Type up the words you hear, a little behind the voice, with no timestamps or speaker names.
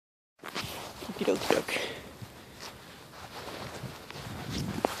Okie doke.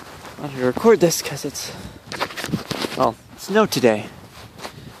 I wanted to record this because it's snow today.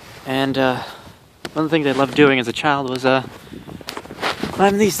 And one of the things I loved doing as a child was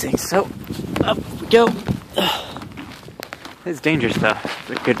climbing these things. So, up we go. It's dangerous though. That's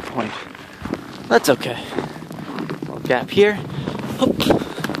a good point. That's okay. Little gap here. Hoop.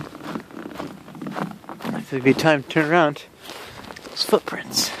 I think it'd be time to turn around. Those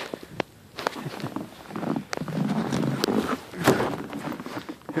footprints.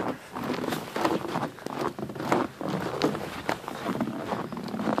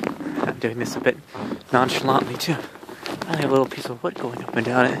 I'm doing this a bit nonchalantly too. I have a little piece of wood going up and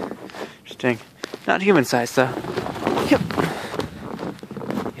down it. Interesting. Not human size though. Yep.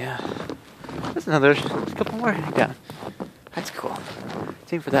 Yeah. There's another. There's a couple more heading down. That's cool.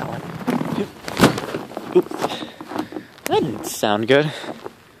 Same for that one. Yep. Oop. That didn't sound good.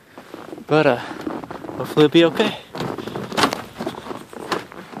 But hopefully it'll be okay.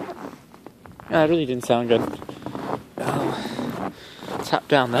 Yeah, it really didn't sound good. Let's hop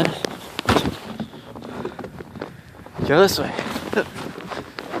down then. Go this way.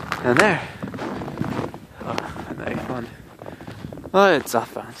 And there. Oh, nice one. Well, it's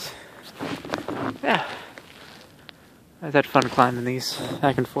off bounds. Yeah. I've had fun climbing these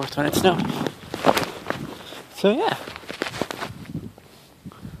back and forth when it snowed. So yeah.